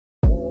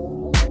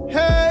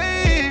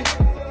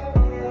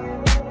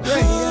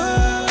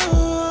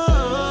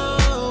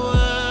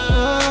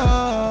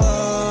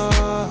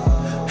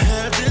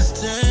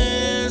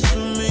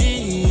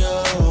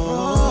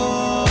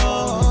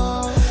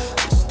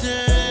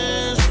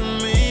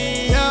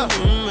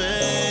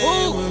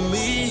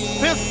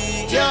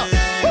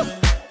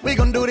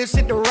this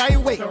shit the right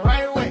way.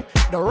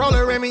 The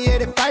roller ran me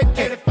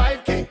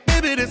 85K.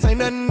 Baby, this ain't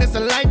nothing, this a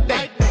light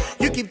day.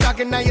 You keep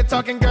talking, now you're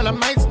talking, girl, I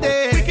might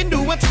stay. We can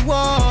do what you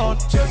want,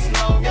 just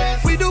long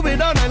as we do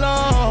it all night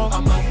long.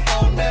 I'm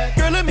up on that.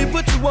 Girl, let me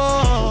put you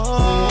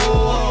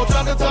on.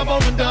 Drop the top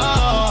on the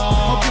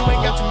dog. Hope you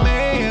ain't got your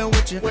man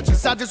with you.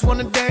 Cause I just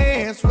wanna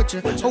dance with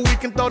you. Or we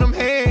can throw them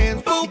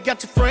hands. You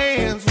got your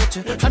friends with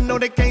you. I know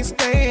they can't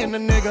stand a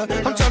nigga.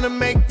 I'm tryna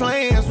make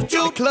plans with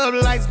you. Club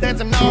lights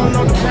dancing all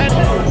on the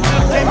patio.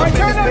 Came up in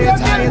this bitch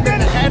higher than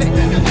the attic.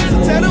 So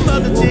tell them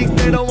other chicks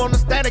they don't want the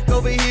static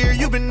over here.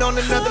 You been on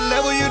another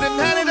level, you done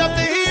had it up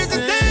to here.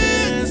 Just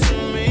dance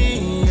with me.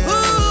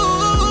 Ooh,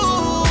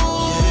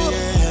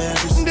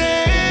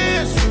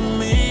 dance with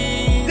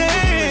me.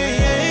 Dance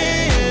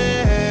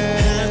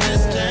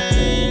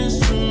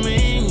with me.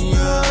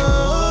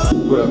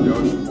 What up, yo?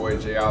 It's your boy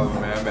Jay Oliver,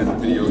 man. I'm at the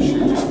video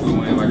shoot. Just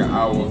flew in like an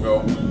hour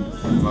ago.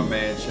 My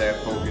man Chad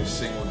Focus,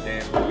 single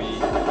Dance With Me,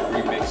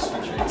 remix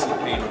featuring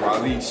T-Pain and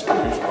Raeliss,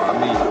 produced by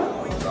me.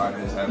 So I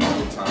just having a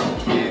good time.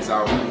 Kids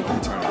out,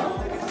 turn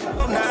up.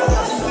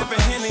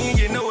 Sipping Henny,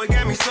 you know it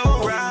got me so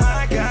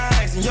right.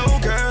 Guys and your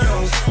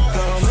girls,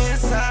 come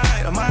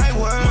inside of my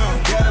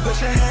world. Gotta put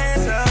your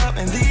hands up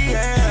in the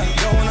air.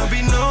 Don't wanna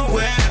be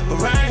nowhere but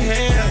right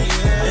here.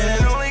 And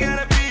it only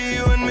gotta be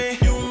you and me.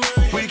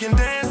 We can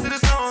dance to the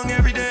song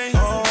every day.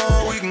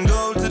 Oh, we can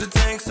go to the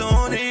tanks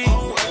on E.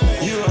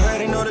 You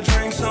already know the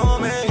drinks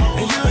on me.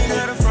 And you ain't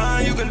gotta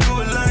fry, you can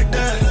do it like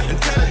that. And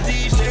tell the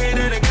DJ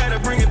that I gotta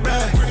bring it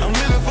back. I'm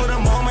living for the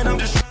moment, I'm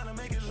just trying to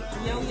make it last.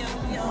 Yo,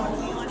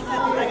 what's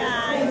up, my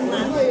guys?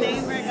 My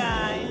favorite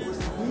guys.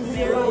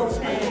 Zero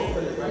Chad.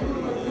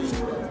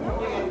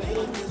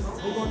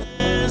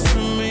 Dance for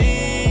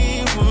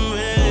me,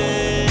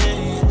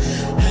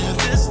 have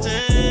this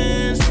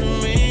dance for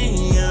me,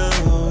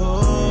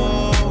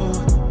 oh.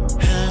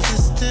 Have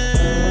this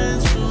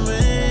dance for me,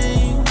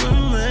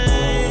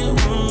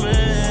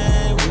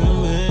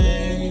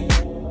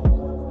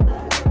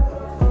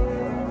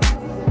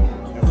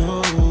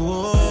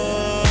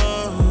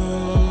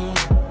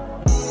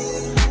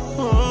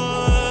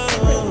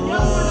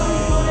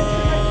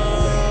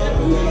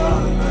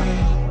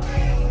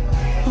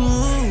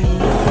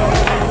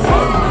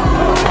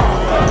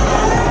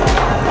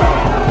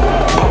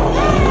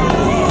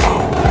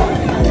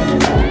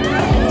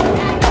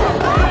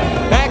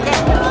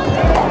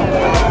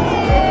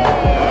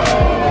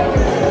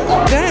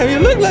 Damn, you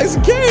look like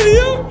some candy,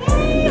 yo.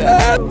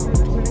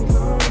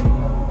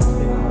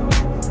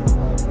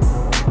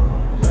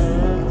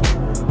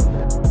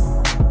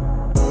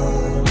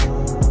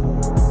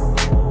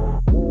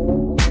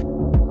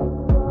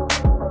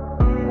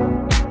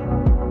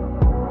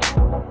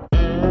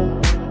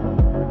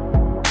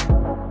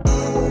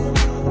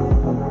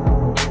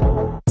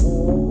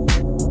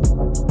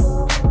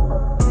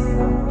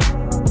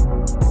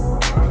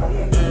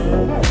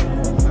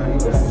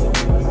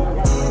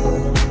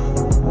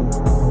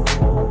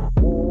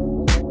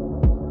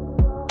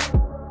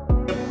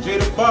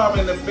 Bob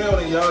in the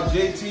building, y'all.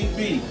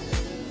 JTB.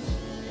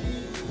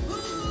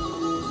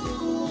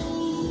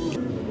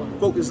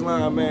 Focus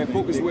line, man.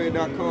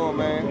 Focuswear.com,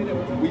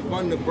 man. We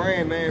fund the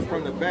brand, man,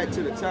 from the back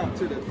to the top,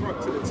 to the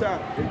front to the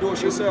top.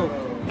 Endorse yourself.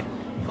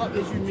 Fuck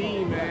as you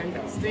mean,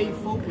 man. Stay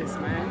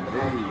focused, man.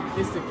 Hey.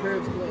 It's the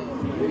Curbs Club.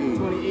 Hey.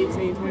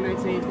 2018,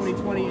 2019,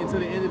 2020, until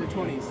the end of the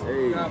 20s.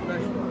 Hey. God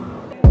bless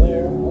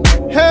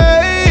you.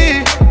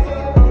 Hey.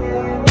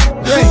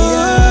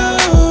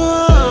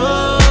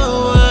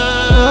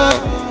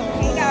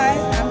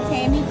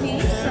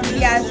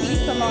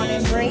 Salon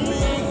and Braids.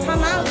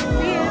 Come out,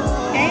 see us,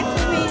 dance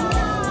with me.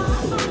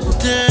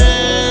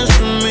 Dance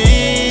with me,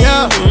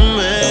 yeah.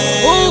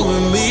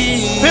 With me.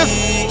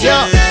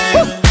 Yeah.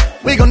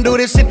 We gon' do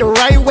this shit the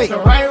right way.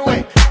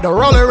 The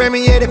roller ran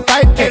me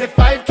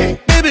 85K.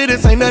 Baby,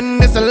 this ain't nothing,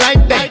 this a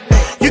light day.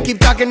 You keep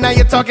talking, now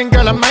you're talking,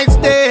 girl, I might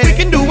stay. We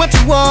can do what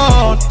you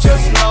want,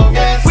 just long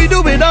as we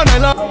do it all night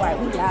long. Alright,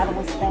 we live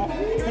on set.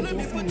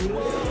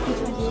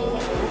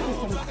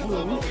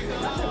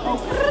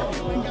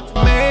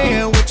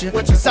 Man with you,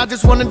 cause I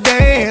just wanna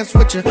dance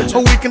with you.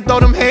 Or we can throw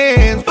them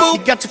hands. You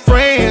got your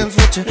friends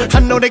with you. I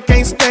know they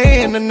can't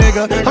stand a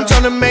nigga. I'm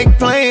tryna make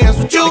plans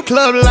with you.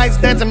 Club lights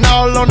dancing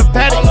all on the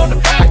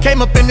patio. I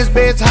came up in this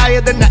bitch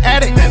higher than the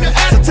attic.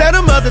 So tell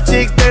them other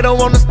chicks they don't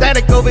want the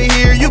static over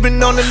here. You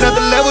been on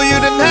another level, you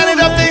done had it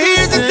up to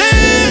here. Just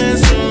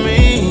dance with me.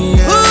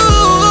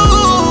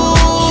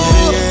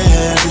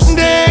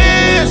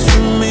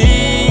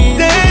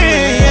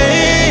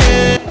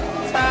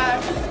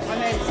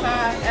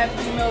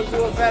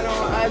 Do it better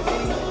on IG.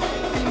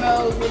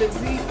 Females with a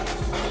Z.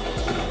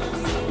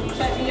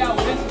 Check me out,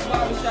 Vince's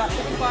Barbershop,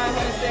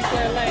 5500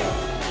 Sinclair Lane.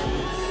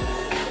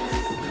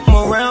 I'm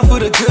around for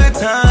the good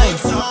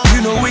times.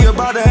 You know we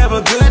about to have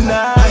a good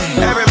night.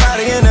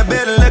 Everybody in the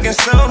bed looking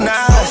so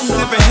nice.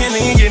 Sipping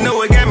Henny, you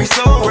know it got me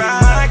so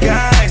right.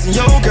 Guys and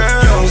your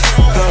girls,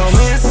 come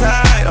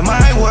inside of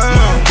my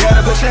world.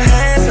 Gotta put your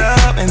hands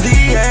up in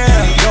the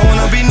air. Don't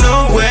wanna be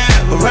nowhere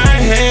but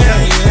right here.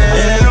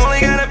 And it only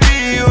gotta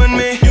be you and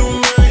me.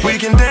 We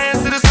can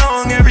dance to the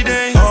song every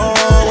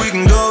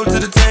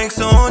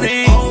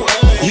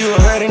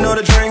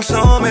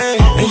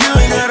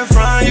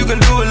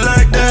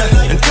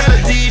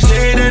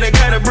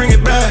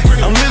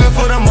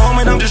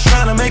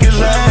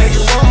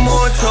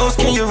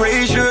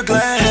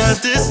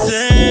this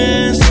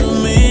dance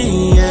with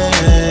me, yeah,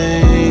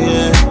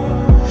 yeah.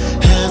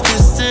 Have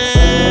this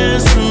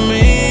dance with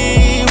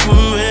me,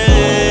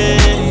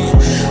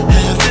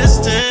 have this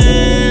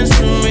dance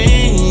with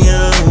me,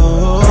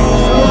 oh.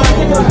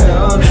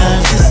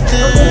 Have this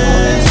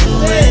dance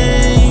with me,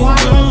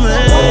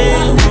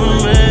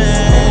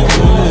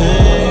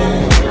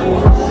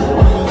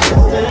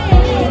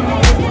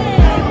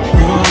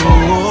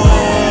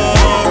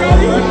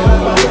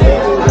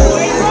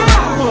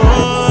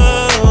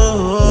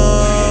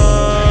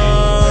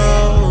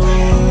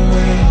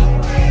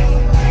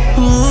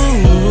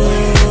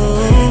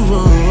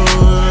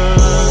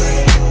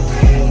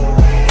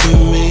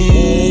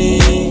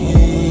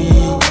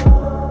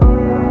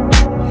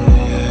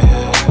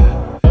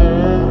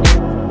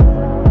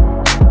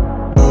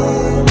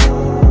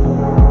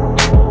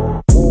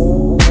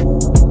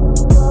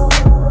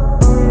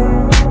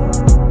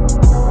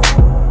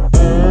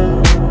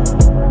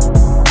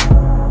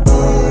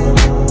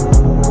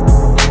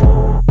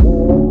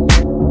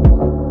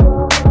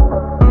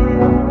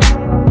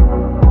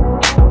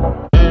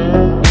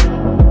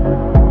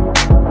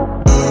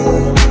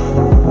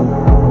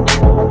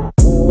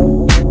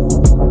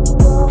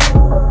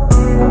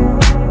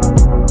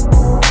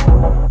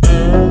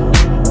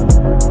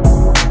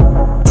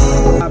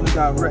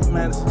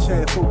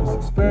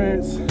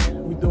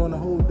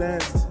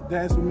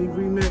 Dance With Me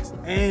remix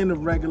and a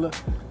regular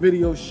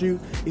video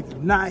shoot. If you're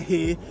not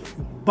here,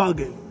 you're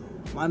bugging.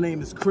 My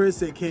name is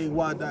Chris, aka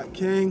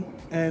Y.King,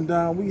 and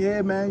we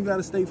here, man. You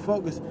gotta stay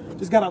focused.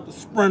 Just got out the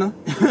Sprinter.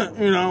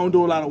 You know, I don't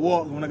do a lot of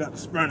walking when I got the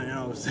Sprinter, you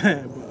know what I'm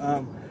saying?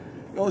 But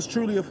it was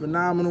truly a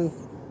phenomenal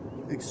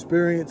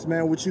experience,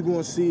 man. What you're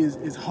gonna see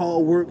is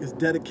hard work, is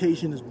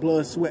dedication, is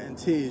blood, sweat, and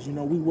tears. You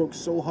know, we worked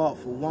so hard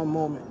for one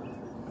moment,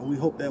 and we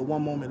hope that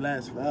one moment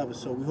lasts forever.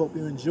 So we hope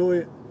you enjoy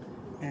it,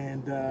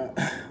 and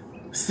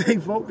stay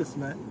focused,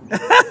 man.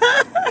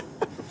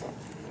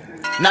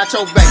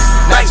 Nacho Banks,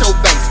 Nacho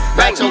Banks,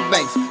 Nacho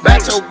Banks,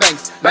 Nacho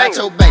Banks,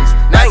 Nacho Banks,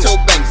 Nacho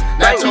Banks,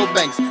 Nacho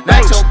Banks,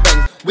 Nacho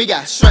Banks. We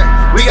got shrimp,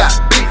 we got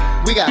beef,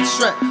 we got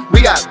shrimp,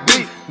 we got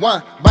beef.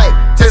 One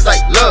bite tastes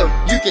like love,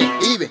 you can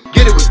even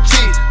get it with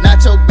cheese.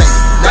 Nacho Banks,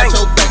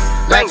 Nacho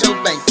Banks, Nacho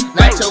Banks,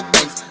 Nacho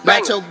Banks,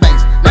 Nacho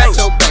Banks,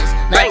 Nacho Banks,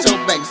 Nacho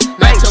Banks,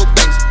 Nacho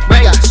Banks. We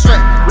got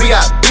shrimp, we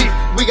got beef,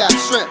 we got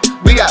shrimp,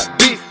 we got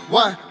beef.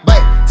 One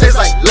bite tastes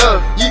like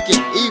love, you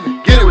can even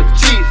get it with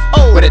cheese.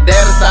 Oh, with a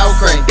dab of sour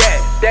cream,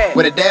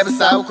 with a dab of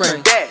sour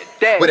cream,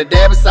 with a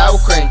dab of sour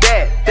cream,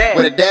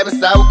 with a dab of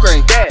sour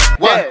cream.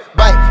 One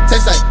bite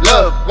tastes like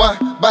love, one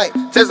bite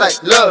tastes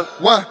like love,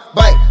 one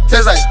bite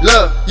tastes like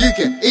love, you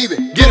can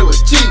even